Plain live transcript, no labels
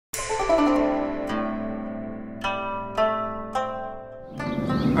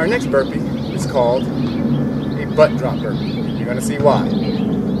Our next burpee is called a butt drop burpee. You're going to see why.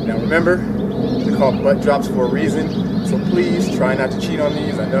 Now remember, they're called butt drops for a reason, so please try not to cheat on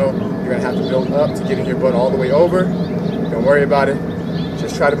these. I know you're going to have to build up to getting your butt all the way over. Don't worry about it.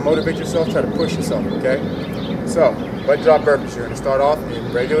 Just try to motivate yourself, try to push yourself, okay? So, butt drop burpees. You're going to start off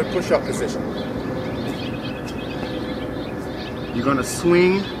in regular push-up position. You're going to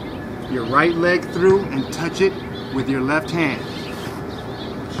swing your right leg through and touch it with your left hand.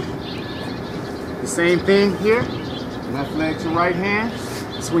 The same thing here. Left leg to right hand.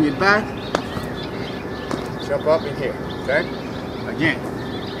 Swing it back. Jump up in here. Okay? Again.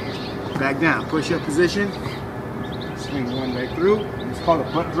 Back down. Push-up position. Swing one leg through. It's called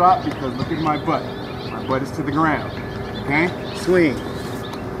a butt drop because look at my butt. My butt is to the ground. Okay? Swing.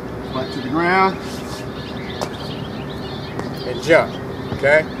 Butt to the ground. And jump.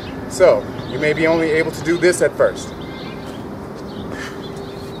 Okay? So, you may be only able to do this at first.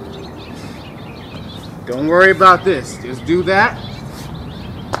 Don't worry about this. Just do that.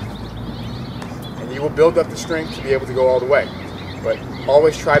 And you will build up the strength to be able to go all the way. But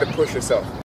always try to push yourself.